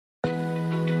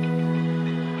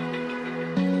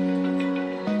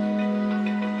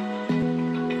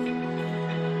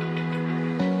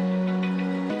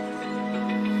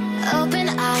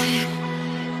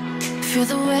Feel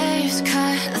the waves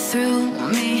cut through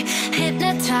me,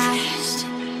 hypnotized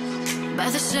by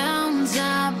the sounds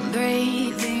I'm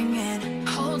breathing in.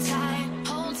 Hold tight,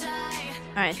 hold tight.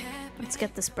 Alright, let's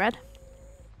get this bread.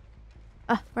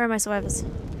 Ah, where are my survivors?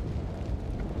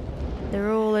 They're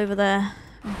all over there,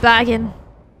 bagging.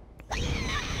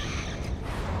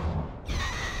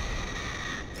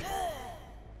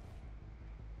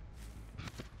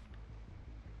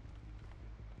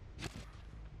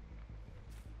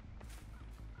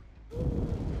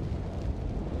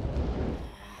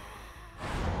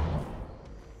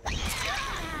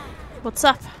 What's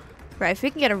up? Right, if we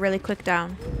can get a really quick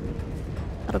down,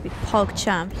 that'll be Pog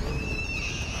Champ.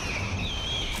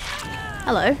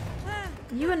 Hello.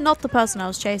 You are not the person I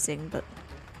was chasing, but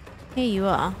here you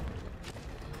are.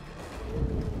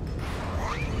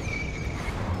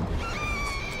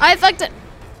 I fucked it!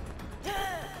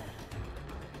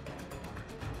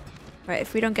 Right,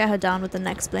 if we don't get her down with the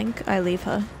next blink, I leave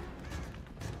her.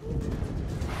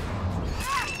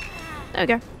 There we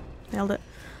go. Nailed it.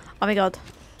 Oh my god.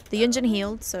 The engine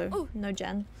healed, so no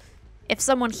gen. If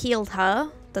someone healed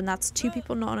her, then that's 2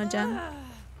 people not on a gen.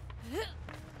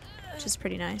 Which is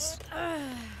pretty nice.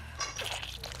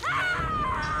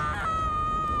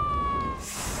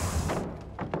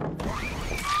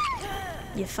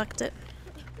 You fucked it.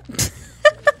 You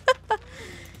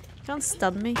can't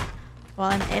stun me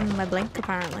while I'm in my blink,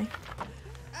 apparently.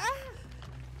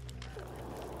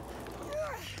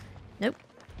 Nope.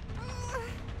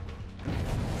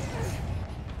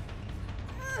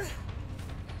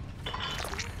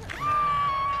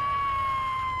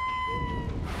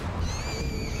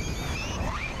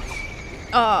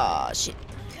 Oh, shit.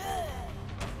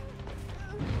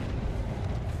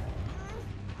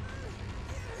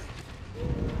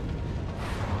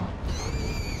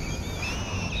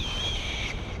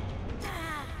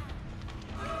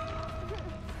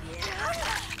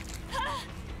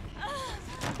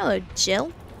 Hello,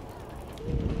 Jill.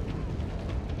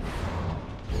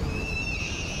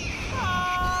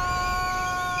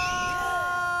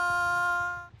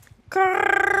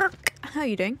 How are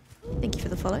you doing? Thank you for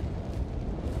the follow.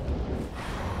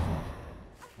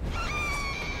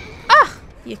 Ah!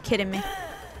 You're kidding me.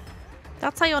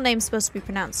 That's how your name's supposed to be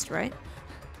pronounced, right?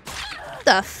 What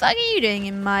the fuck are you doing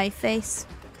in my face?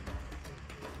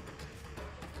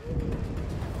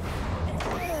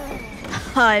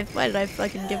 Why did I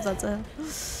fucking give that to her?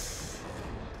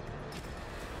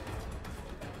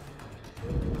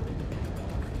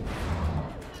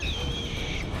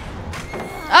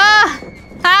 Ah!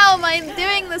 How am I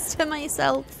doing this to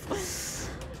myself?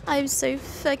 I'm so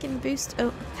fucking boosted.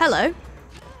 Oh, hello.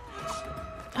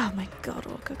 Oh my god,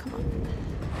 Orca, come on.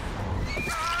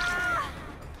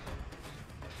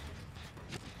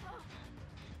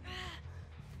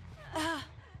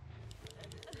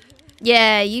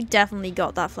 Yeah, you definitely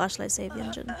got that flashlight save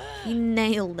engine. You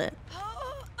nailed it.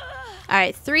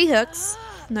 Alright, 3 hooks,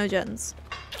 no gens.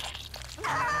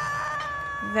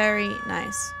 Very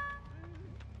nice.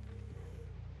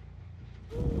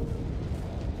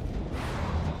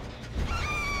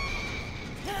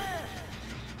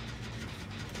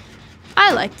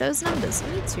 I like those numbers.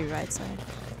 Me too, right side.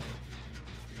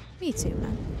 Me too,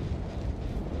 man.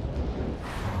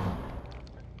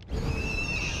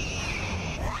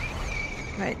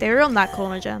 Right, they were on that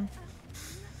corner, Jen.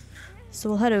 So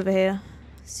we'll head over here,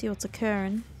 see what's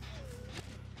occurring.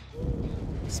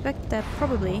 Expect they're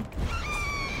probably...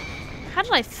 How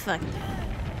did I fuck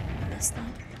miss that?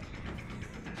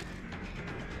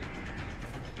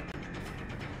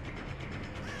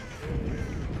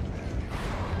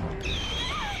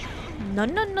 No,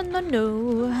 no, no, no,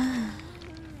 no.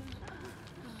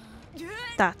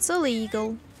 That's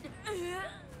illegal.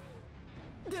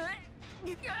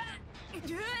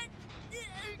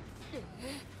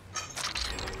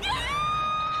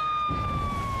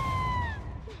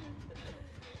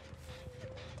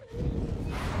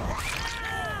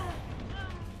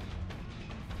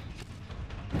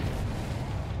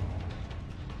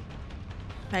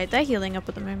 Right, they're healing up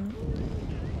at the moment.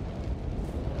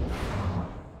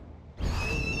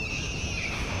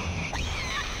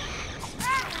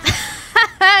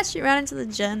 She ran into the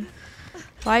gen.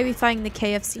 Why are we fighting the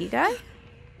KFC guy?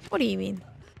 What do you mean?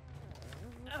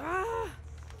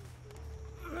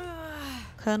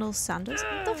 Colonel Sanders?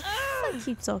 What the fuck are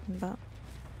you talking about?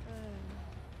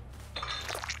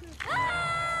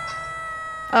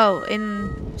 Oh,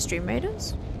 in Stream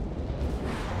Raiders?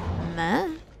 Meh.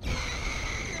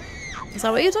 Is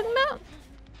that what you're talking about?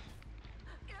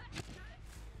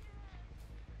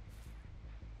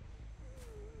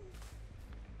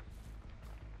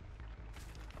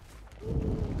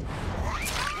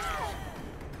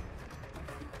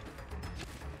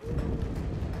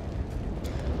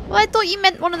 Well, I thought you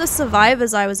meant one of the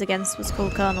survivors I was against was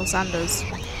called Colonel Sanders.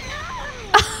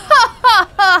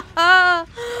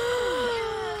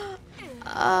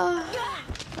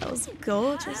 That was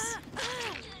gorgeous.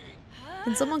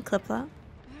 Can someone clip that?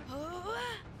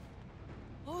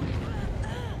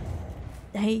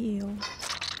 Damn.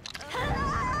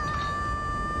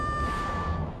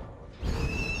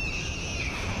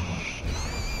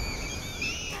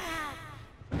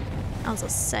 That was a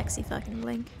sexy fucking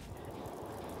blink.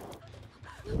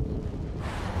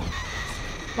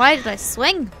 Why did I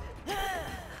swing?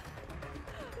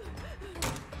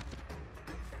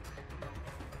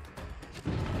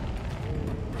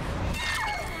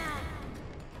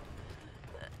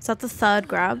 Is that the third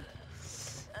grab?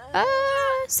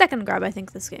 Second grab, I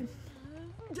think, this game.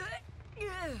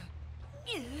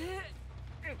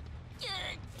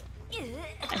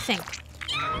 I think.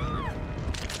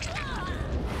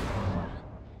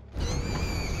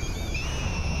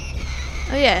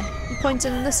 Oh yeah, you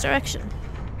pointed in this direction.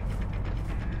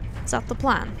 Is that the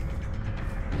plan?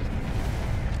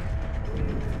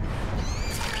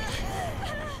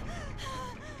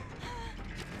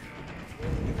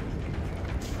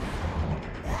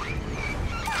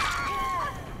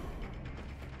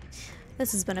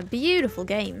 This has been a beautiful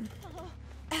game.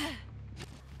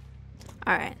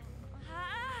 Alright.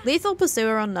 Lethal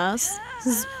Pursuer on Nurse.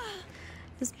 This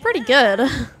is pretty good.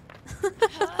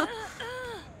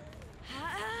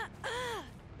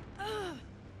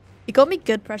 You got me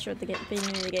good pressure at the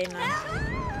beginning of the game now.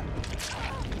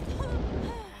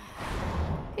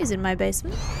 Who's in my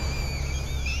basement?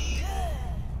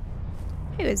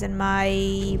 Who is in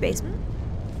my basement?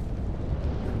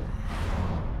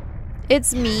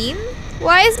 It's mean?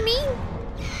 Why is mean?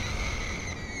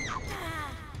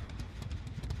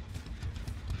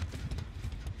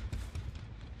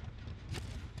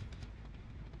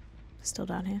 Still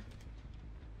down here.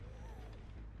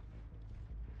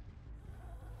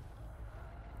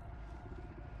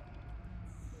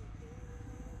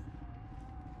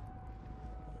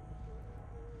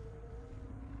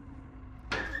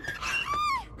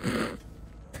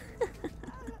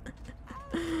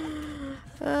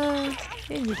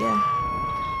 Here you go.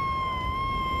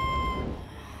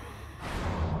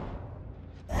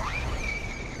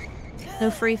 No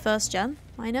free first gen,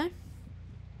 I know.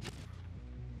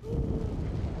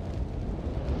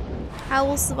 How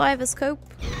will survivors cope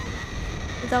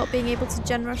without being able to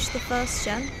gen rush the first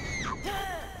gen?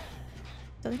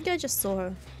 I think I just saw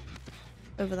her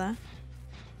over there.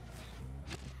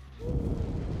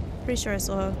 Pretty sure I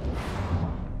saw her.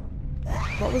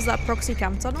 What was that proxy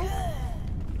camp tunnel?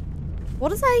 What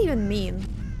does that even mean?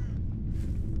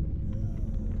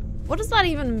 What does that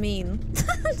even mean?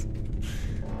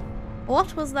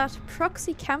 What was that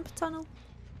proxy camp tunnel?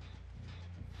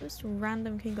 Most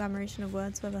random conglomeration of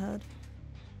words I've ever heard.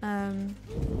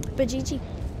 But GG.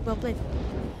 Well played.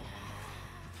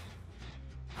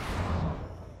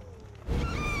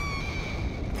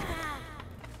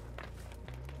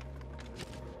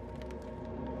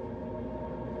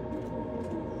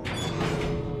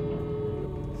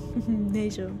 Hey,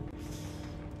 Joe.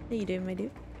 How you doing, my dude?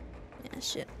 Yeah,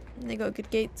 shit. They got good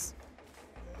gates.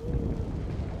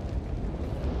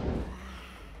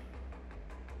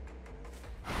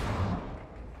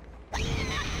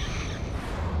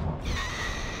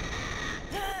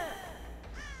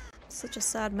 Such a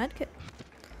sad medkit.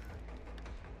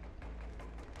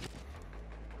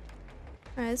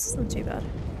 Alright, this isn't too bad,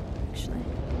 actually.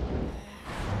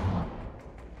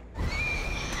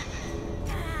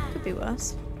 Could be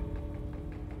worse.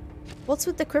 What's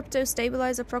with the crypto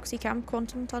stabilizer proxy camp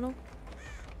quantum tunnel?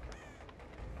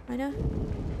 I know.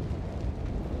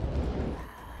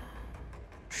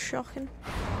 Shocking.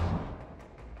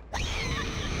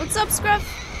 What's up, Scruff?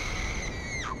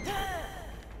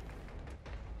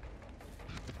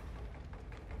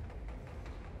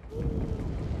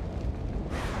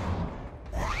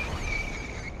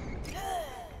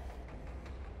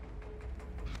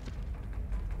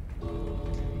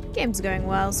 Game's going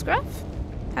well, Scruff.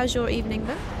 How's your evening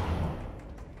been?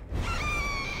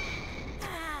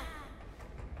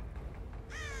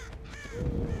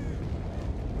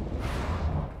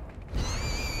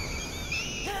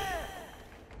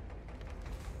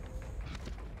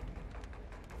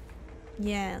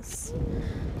 Yes.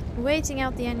 Waiting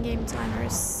out the endgame timer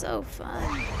is so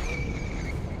fun.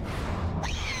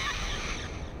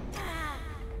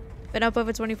 Been up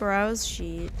over 24 hours?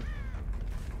 Shit.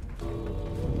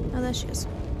 Oh, there she is.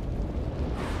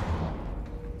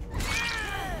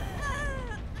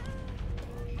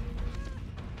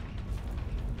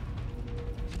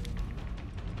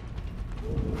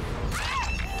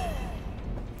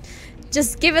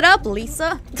 Just give it up,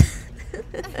 Lisa.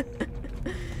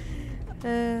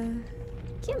 Come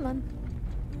on.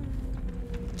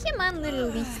 Come on, little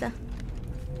Lisa.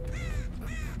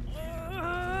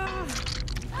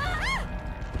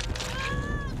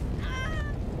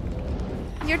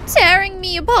 You're tearing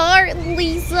me apart,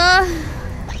 Lisa.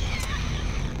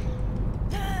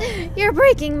 You're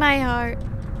breaking my heart.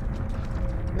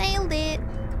 Nailed it.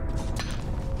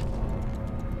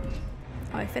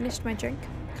 Oh, I finished my drink.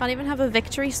 Can't even have a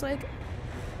victory swig.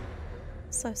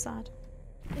 So sad.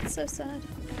 It's so sad.